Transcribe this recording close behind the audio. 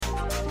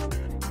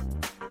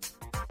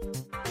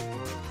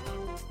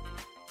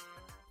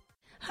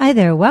Hi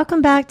there.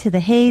 Welcome back to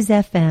the Hayes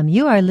FM.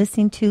 You are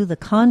listening to the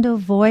Condo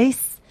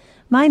Voice.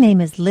 My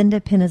name is Linda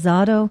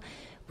Pinizzato.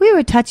 We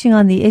were touching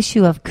on the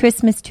issue of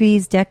Christmas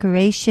trees,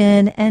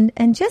 decoration,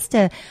 and just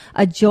a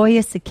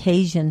joyous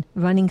occasion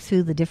running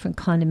through the different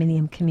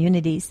condominium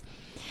communities.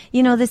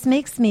 You know,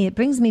 it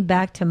brings me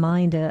back to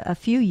mind a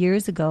few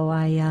years ago.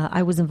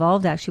 I was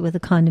involved actually with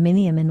a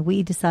condominium, and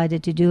we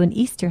decided to do an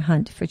Easter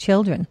hunt for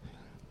children.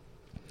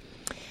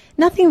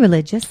 Nothing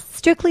religious,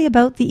 strictly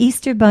about the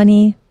Easter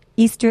bunny,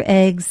 Easter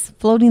eggs,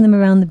 floating them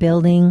around the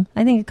building.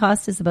 I think it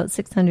cost us about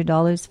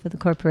 $600 for the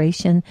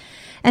corporation.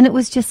 And it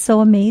was just so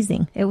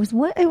amazing. It was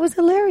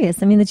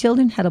hilarious. I mean, the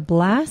children had a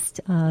blast.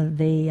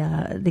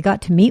 They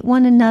got to meet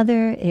one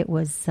another. It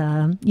was,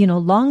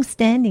 long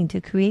standing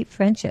to create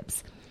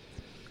friendships.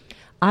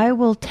 I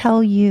will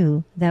tell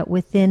you that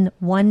within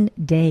one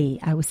day,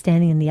 I was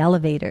standing in the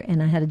elevator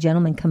and I had a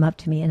gentleman come up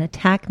to me and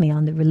attack me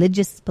on the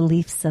religious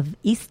beliefs of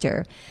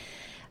Easter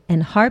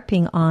and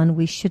harping on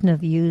we shouldn't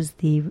have used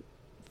the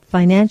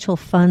financial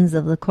funds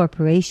of the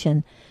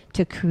corporation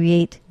to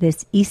create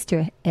this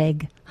Easter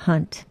egg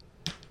hunt.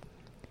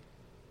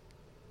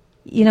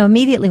 You know,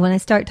 immediately when I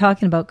start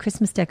talking about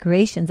Christmas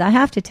decorations, I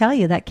have to tell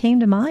you that came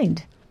to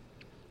mind.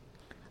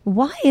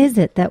 Why is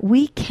it that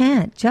we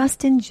can't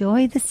just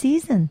enjoy the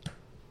season?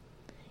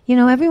 You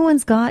know,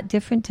 everyone's got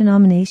different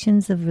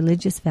denominations of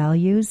religious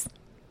values.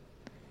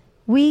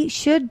 We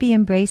should be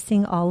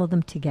embracing all of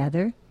them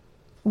together.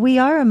 We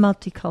are a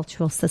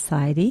multicultural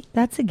society.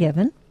 That's a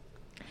given.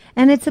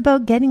 And it's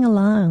about getting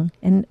along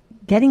and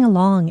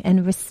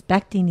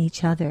respecting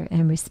each other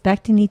and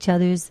respecting each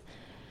other's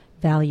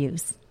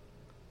values.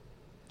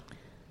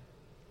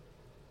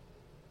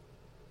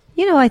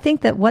 You know, I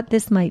think that what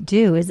this might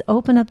do is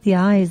open up the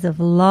eyes of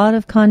a lot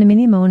of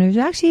condominium owners,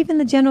 actually even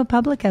the general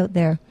public out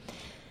there.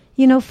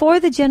 You know, for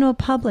the general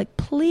public,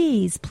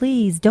 please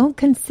don't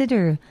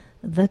consider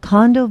the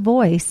Condo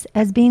Voice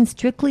as being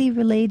strictly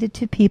related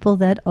to people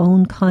that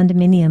own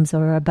condominiums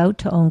or are about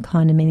to own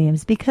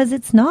condominiums, because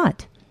it's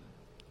not.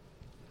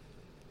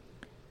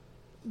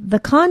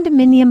 The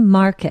condominium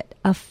market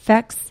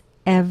affects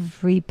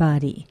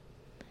everybody.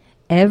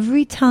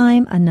 Every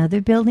time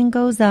another building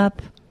goes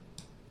up,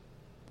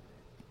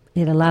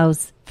 it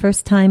allows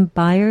first-time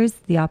buyers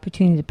the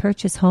opportunity to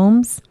purchase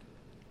homes,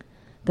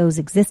 those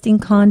existing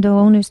condo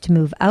owners to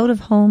move out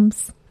of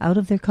homes, out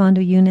of their condo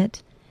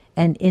unit,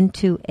 and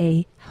into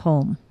a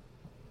home.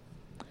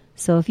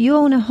 So if you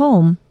own a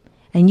home,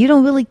 and you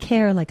don't really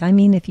care,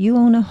 if you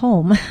own a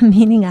home,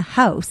 meaning a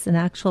house, an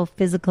actual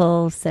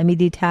physical,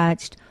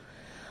 semi-detached,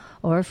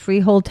 or a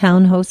freehold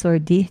townhouse or a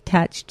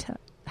detached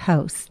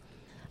house.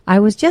 I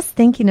was just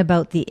thinking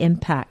about the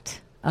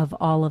impact of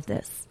all of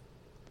this.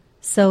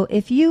 So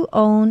if you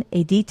own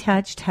a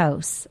detached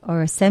house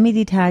or a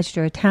semi-detached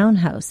or a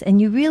townhouse and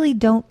you really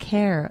don't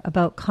care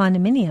about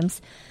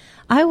condominiums,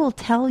 I will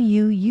tell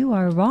you, you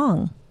are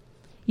wrong.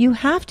 You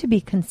have to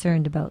be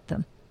concerned about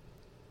them.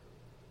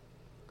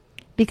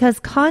 Because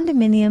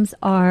condominiums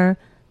are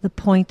the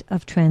point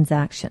of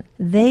transaction.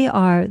 They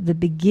are the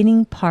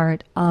beginning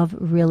part of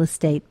real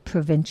estate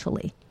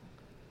provincially.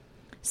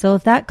 So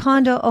if that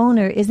condo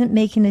owner isn't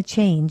making a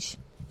change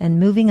and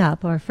moving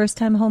up, or a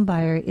first-time home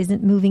buyer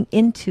isn't moving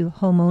into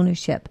home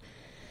ownership,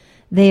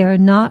 they are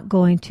not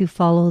going to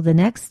follow the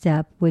next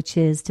step, which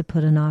is to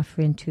put an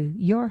offer into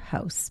your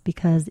house,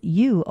 because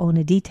you own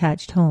a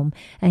detached home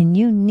and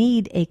you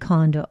need a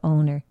condo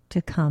owner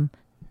to come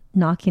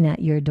knocking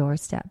at your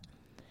doorstep.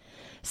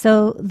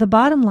 So the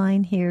bottom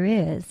line here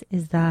is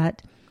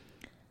that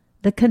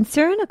the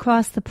concern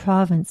across the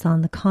province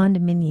on the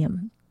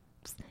Condominium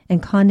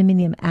and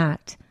Condominium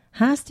Act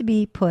has to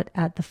be put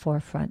at the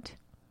forefront.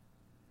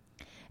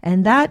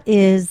 And that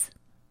is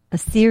a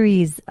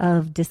series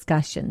of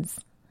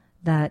discussions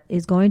that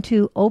is going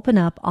to open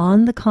up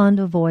on the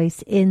Condo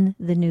Voice in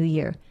the new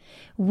year.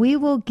 We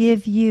will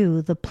give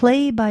you the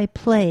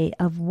play-by-play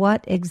of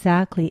what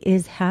exactly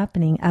is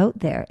happening out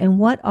there and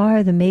what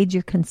are the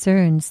major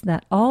concerns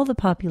that all the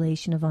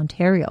population of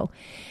Ontario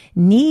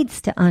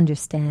needs to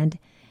understand,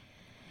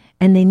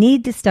 and they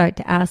need to start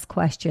to ask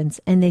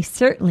questions, and they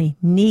certainly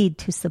need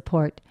to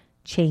support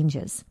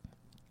changes.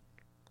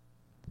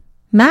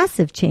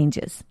 Massive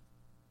changes.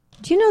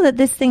 Do you know that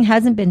this thing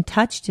hasn't been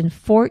touched in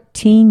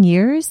 14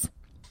 years?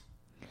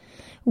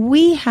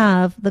 We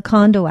have the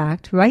Condo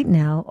Act right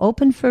now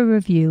open for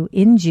review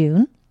in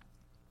June.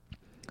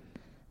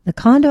 The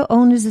Condo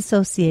Owners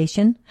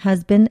Association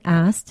has been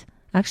asked,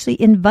 actually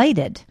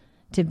invited,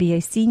 to be a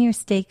senior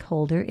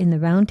stakeholder in the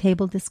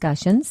roundtable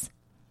discussions.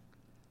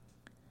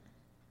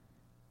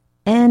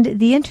 And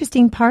the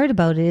interesting part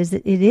about it is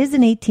that it is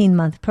an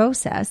 18-month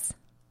process,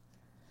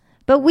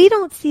 but we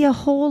don't see a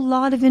whole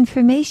lot of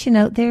information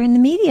out there in the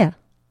media.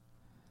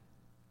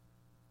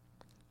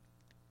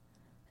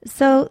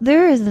 So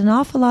there is an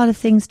awful lot of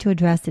things to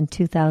address in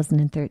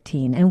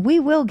 2013, and we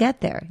will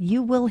get there.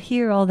 You will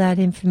hear all that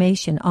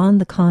information on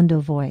the Condo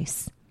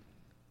Voice.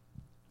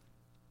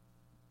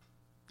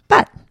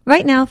 But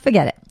right now,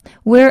 forget it.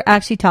 We're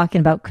actually talking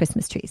about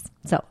Christmas trees.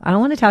 So I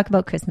want to talk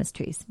about Christmas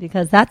trees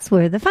because that's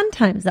where the fun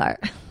times are.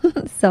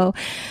 So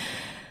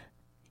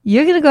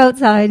you're going to go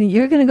outside and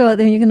you're going to go out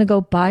there and you're going to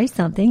go buy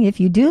something. If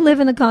you do live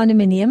in a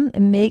condominium,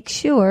 make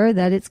sure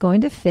that it's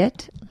going to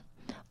fit,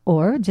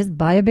 or just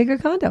buy a bigger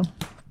condo.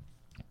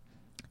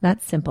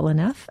 That's simple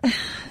enough.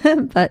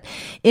 But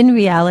in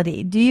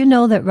reality, do you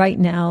know that right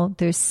now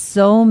there's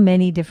so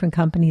many different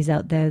companies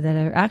out there that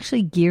are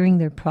actually gearing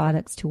their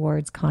products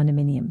towards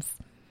condominiums?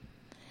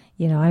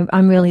 You know,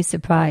 I'm really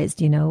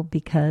surprised, you know,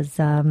 because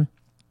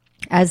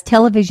as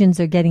televisions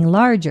are getting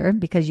larger,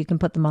 because you can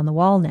put them on the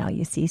wall now,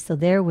 you see. So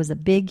there was a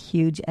big,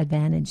 huge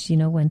advantage, you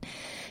know, when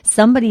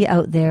somebody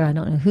out there, I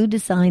don't know who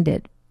designed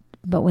it,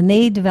 but when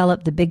they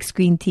developed the big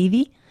screen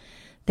TV,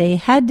 they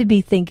had to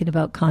be thinking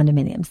about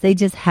condominiums. They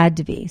just had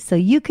to be. So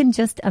you can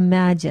just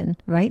imagine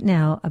right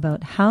now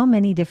about how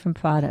many different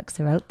products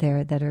are out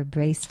there that are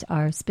braced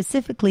are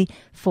specifically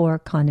for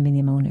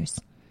condominium owners.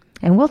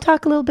 And we'll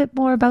talk a little bit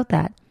more about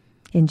that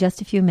in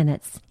just a few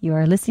minutes. You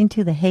are listening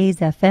to the Hayes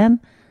FM,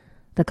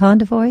 the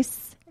Condo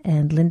Voice,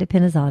 and Linda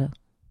Pinizzato.